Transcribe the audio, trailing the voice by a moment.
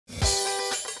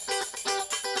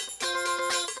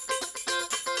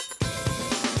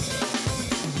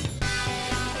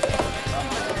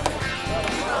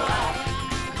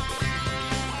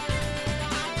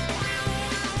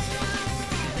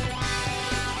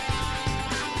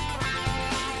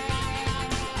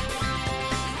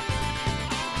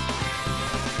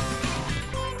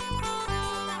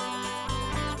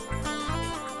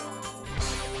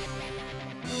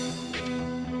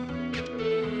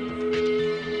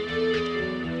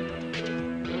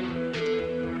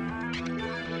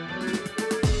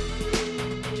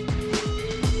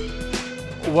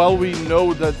Well, we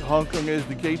know that Hong Kong is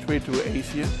the gateway to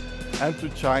Asia and to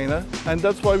China, and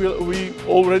that's why we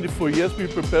already for years we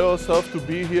prepare ourselves to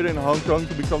be here in Hong Kong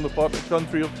to become the partner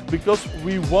country, because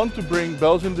we want to bring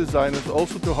Belgian designers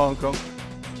also to Hong Kong.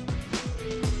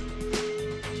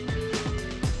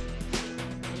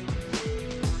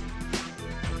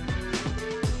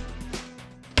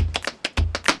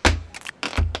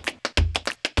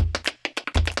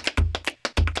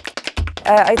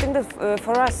 I think that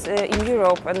for us in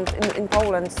Europe and in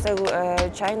Poland, still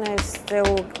China is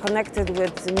still connected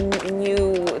with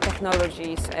new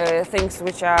technologies, things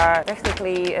which are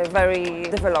technically very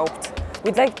developed.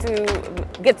 We'd like to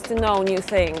get to know new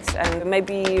things and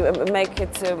maybe make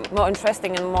it more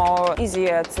interesting and more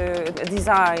easier to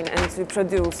design and to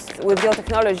produce with your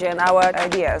technology and our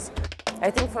ideas.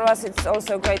 I think for us it's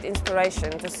also a great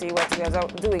inspiration to see what we are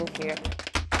doing here.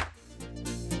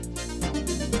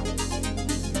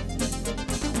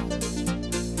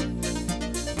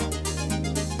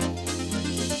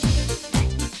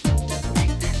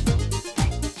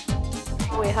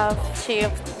 We have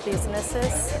achieved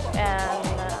businesses and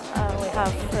we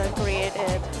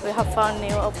have found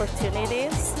new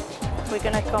opportunities. We're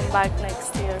going to come back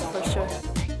next year for sure.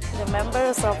 The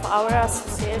members of our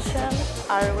association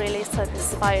are really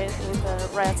satisfied with the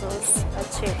results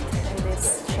achieved in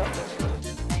this show.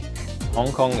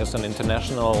 Hong Kong is an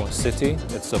international city.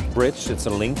 It's a bridge, it's a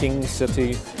linking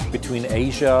city between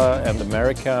Asia and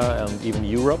America and even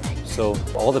Europe. So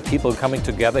all the people coming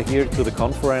together here to the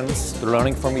conference,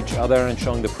 learning from each other and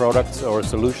showing the products or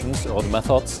solutions or the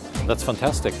methods, that's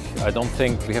fantastic. I don't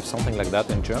think we have something like that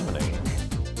in Germany.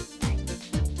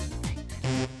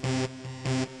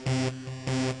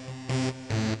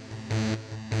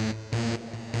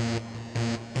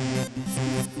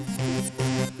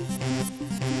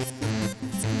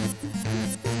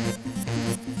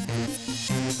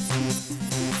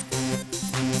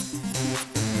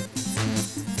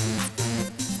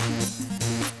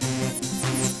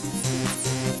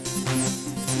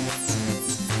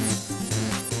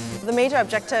 The major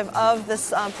objective of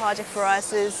this project for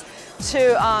us is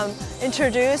to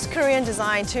introduce Korean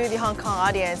design to the Hong Kong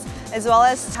audience, as well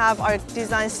as have our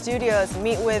design studios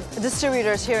meet with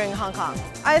distributors here in Hong Kong.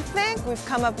 I think we've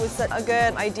come up with a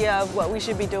good idea of what we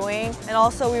should be doing, and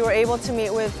also we were able to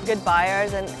meet with good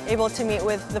buyers and able to meet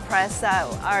with the press that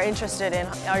are interested in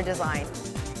our design.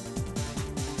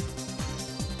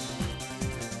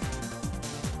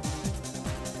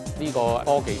呢個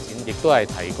科技展亦都係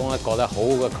提供一個好好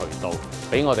嘅渠道，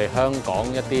俾我哋香港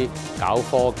一啲搞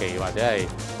科技或者係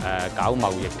搞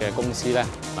貿易嘅公司咧，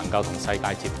能夠同世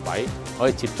界接軌，可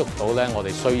以接觸到咧我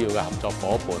哋需要嘅合作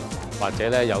伙伴，或者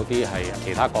咧有啲係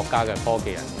其他國家嘅科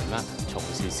技人員啦，從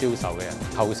事銷售嘅人，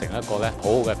構成一個咧好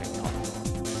好嘅平台。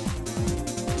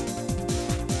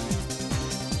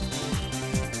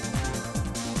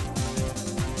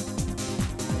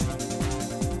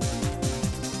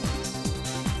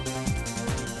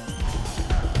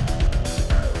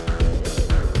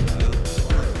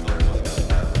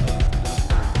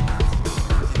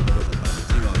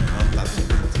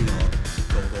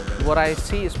What I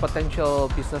see is potential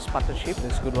business partnership,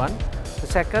 that's a good one. The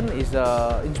second is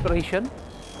inspiration,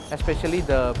 especially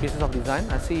the business of design.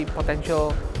 I see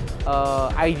potential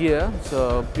idea, it's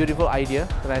a beautiful idea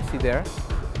that I see there.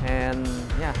 And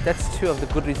yeah, that's two of the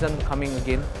good reasons coming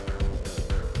again.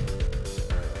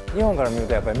 日本から見る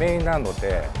とやっぱりメインランドっ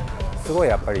てすごい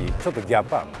やっぱりちょっとギャッ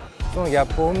プある。そのギャ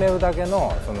ップを埋めるだけ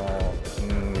の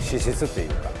資質っていう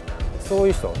か、そう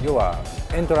いう人、要は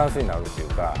エントランスになるっていう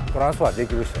か、トランスファーで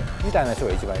きる人みたいな人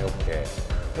が一番良くて、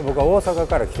で僕は大阪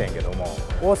から来てんけども、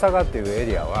大阪っていうエ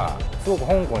リアはすごく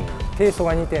香港にテイスト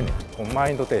が似てんねん。こうマ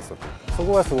インドテイストっていう、そ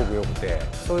こがすごく良くて、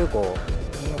そういうこ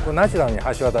うナチュラルに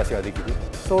橋渡しができる、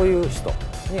そういう人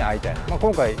に会いたい。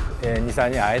今回2、3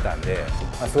人会えたんで、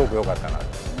すごく良かったなと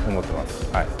思ってます。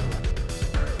はい。